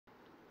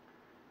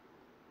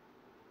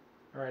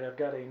Alright, I've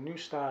got a new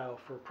style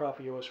for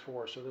ProffieOS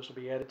 4, so this will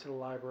be added to the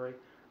library.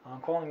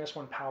 I'm calling this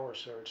one Power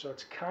Surge. So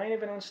it's kind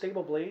of an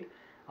unstable blade.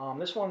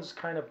 This one's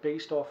kind of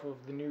based off of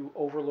the new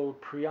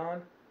Overload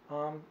Preon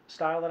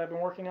style that I've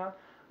been working on.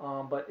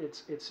 But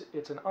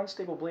it's an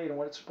unstable blade, and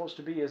what it's supposed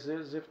to be is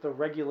if the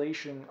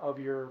regulation of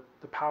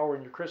the power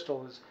in your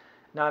crystal is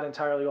not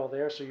entirely all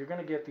there, so you're going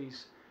to get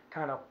these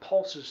kind of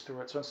pulses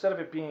through it. So instead of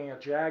it being a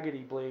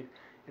jaggedy blade,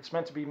 it's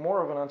meant to be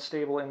more of an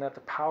unstable in that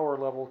the power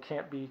level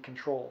can't be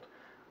controlled.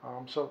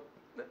 So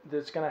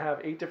it's going to have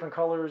 8 different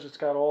colors. It's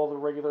got all the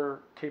regular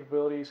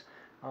capabilities,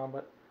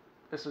 but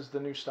this is the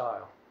new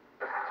style.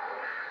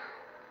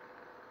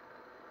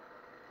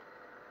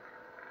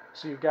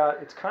 So you've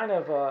got, it's kind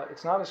of,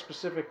 it's not a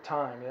specific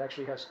time. It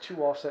actually has 2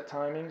 offset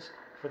timings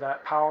for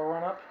that power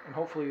run up, and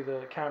hopefully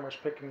the camera's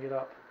picking it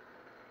up.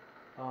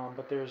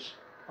 But there's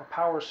a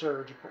power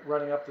surge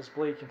running up this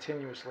blade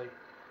continuously.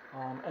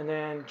 And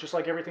then, just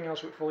like everything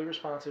else with fully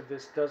responsive,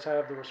 this does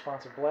have the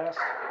responsive blast.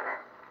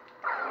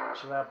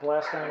 So that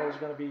blast angle is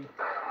going to be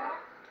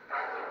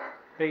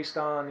based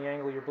on the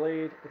angle of your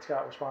blade. It's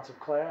got responsive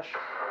clash.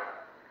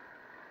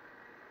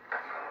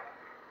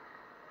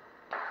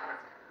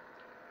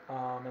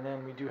 And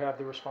then we do have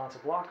the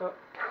responsive lockup.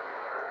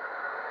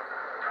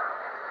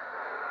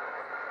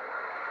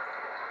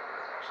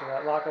 So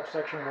that lockup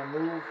section will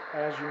move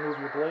as you move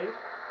your blade.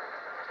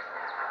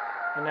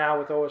 And now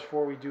with OS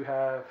 4 we do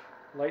have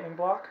lightning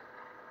block.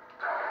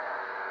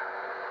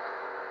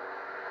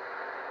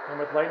 And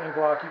with lightning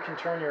block you can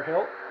turn your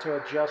hilt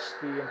to adjust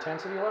the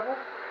intensity level.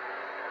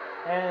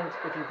 And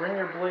if you bring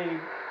your blade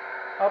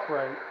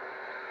upright,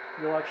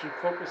 you'll actually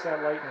focus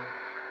that lightning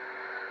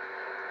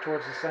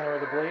towards the center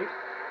of the blade.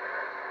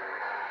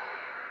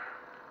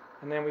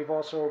 And then we've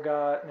also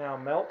got now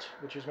melt,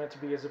 which is meant to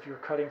be as if you're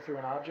cutting through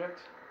an object.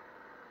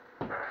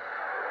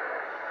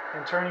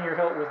 And turning your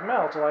hilt with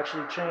melt will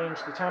actually change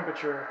the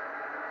temperature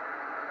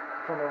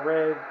from a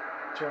red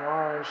to an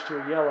orange to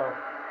a yellow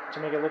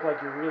to make it look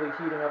like you're really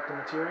heating up the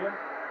material.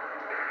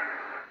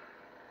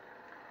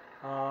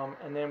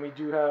 And then we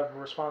do have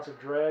responsive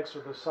drag, so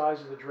the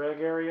size of the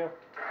drag area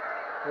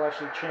will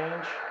actually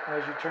change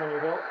as you turn your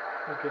hilt.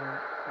 You can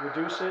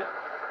reduce it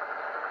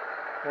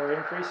or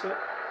increase it.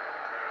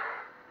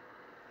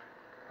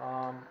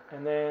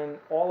 And then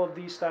all of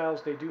these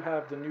styles, they do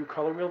have the new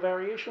ColorWheel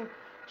variation.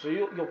 So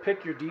you'll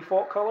pick your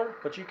default color,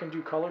 but you can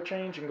do color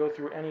change and go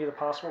through any of the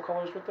possible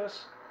colors with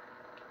this.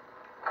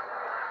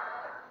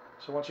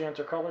 So once you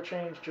enter color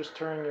change, just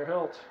turning your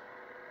hilt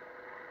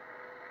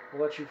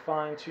will let you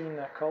fine tune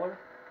that color.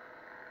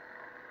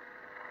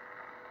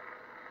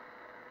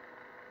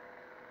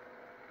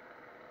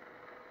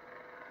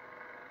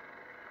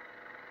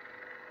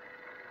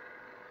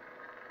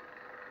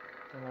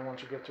 And then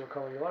once you get to a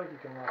color you like, you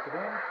can lock it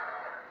in.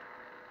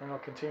 And it'll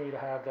continue to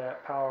have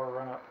that power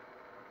run up.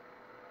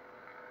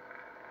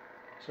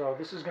 So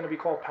this is going to be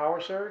called Power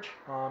Surge.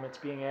 It's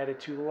being added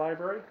to the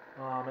library.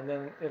 And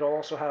then it'll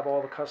also have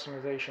all the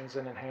customizations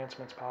and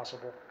enhancements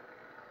possible.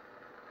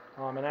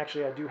 And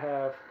actually I do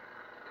have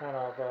kind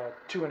of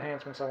 2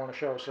 enhancements I want to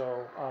show.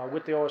 So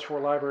with the OS 4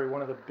 library,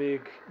 one of the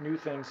big new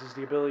things is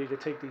the ability to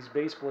take these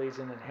base blades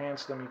and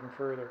enhance them even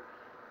further.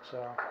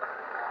 So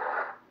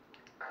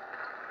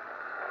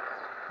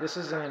this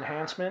is an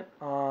enhancement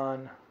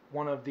on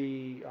one of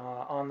the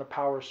on the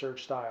Power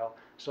Surge style.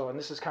 So, and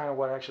this is kind of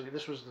what actually,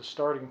 this was the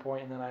starting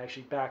point, and then I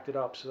actually backed it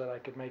up so that I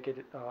could make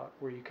it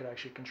where you could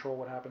actually control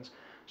what happens.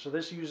 So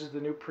this uses the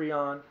new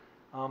preon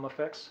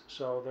effects.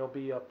 So there'll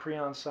be a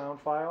preon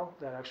sound file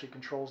that actually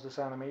controls this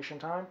animation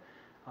time.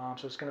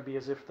 So it's going to be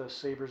as if the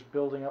saber's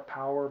building up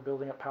power,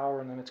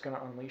 and then it's going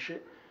to unleash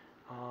it.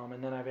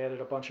 And then I've added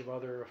a bunch of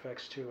other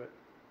effects to it.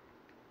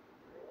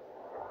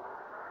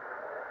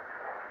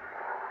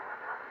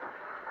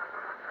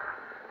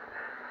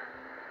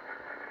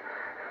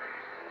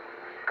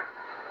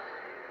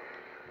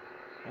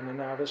 And then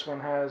now this one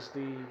has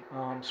the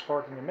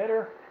sparking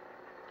emitter.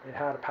 It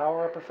had a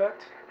power-up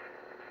effect.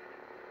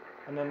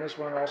 And then this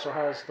one also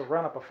has the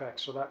run-up effect,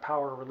 so that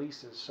power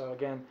releases. So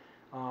again,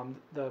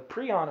 the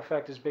preon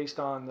effect is based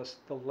on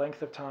the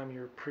length of time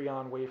your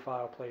preon wave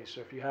file plays.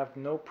 So if you have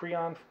no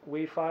preon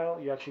wave file,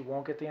 you actually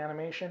won't get the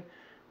animation.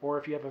 Or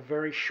if you have a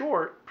very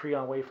short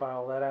preon wave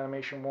file, that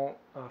animation won't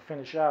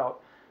finish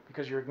out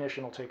because your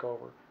ignition will take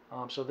over.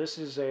 So this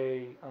is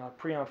a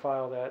preon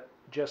file that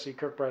Jesse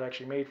Kirkbride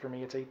actually made for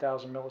me. It's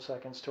 8,000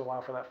 milliseconds to allow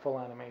for that full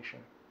animation.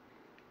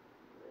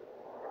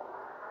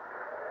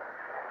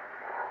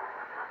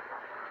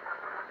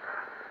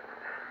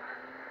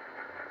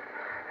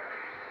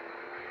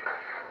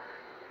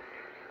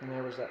 And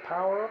there was that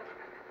power up.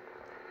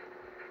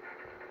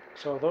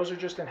 So those are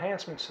just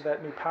enhancements to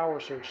that new Power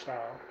Surge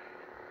style.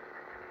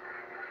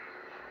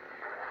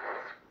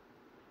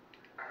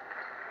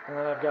 And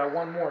then I've got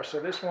one more.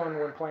 So this one,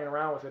 when playing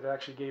around with it, it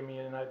actually gave me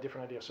a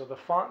different idea. So the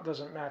font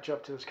doesn't match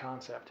up to this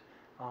concept.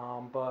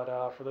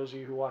 But for those of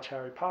you who watch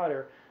Harry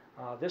Potter,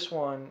 this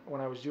one, when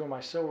I was doing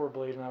my Silver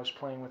Blade and I was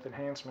playing with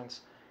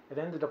enhancements, it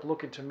ended up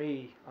looking to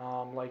me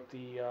like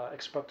the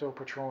Expecto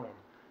Patronum.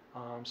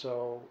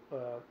 So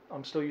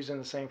I'm still using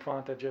the same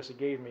font that Jesse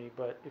gave me,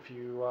 but if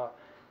you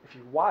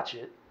watch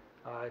it,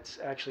 it's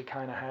actually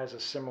kind of has a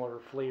similar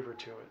flavor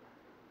to it.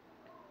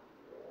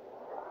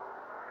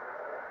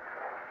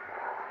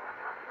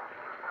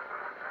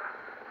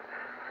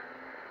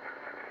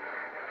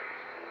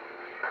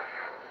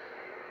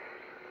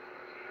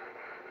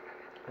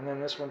 And then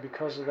this one,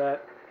 because of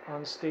that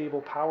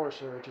unstable power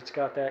surge, it's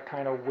got that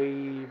kind of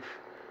wave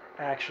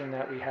action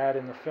that we had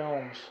in the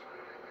films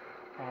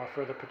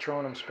for the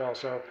Patronum spell.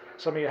 So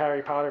some of you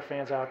Harry Potter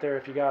fans out there,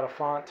 if you got a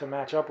font to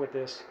match up with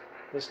this,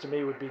 this to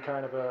me would be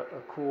kind of a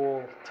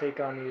cool take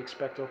on the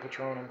Expecto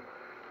Patronum.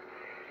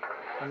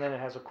 And then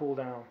it has a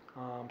cooldown.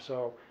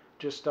 So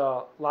just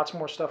lots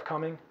more stuff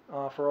coming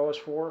for OS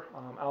 4.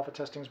 Alpha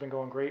testing's been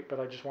going great, but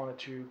I just wanted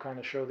to kind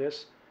of show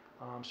this.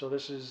 So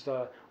this is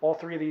all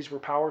three of these were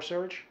power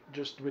surge,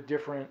 just with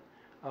different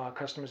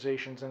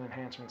customizations and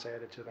enhancements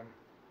added to them.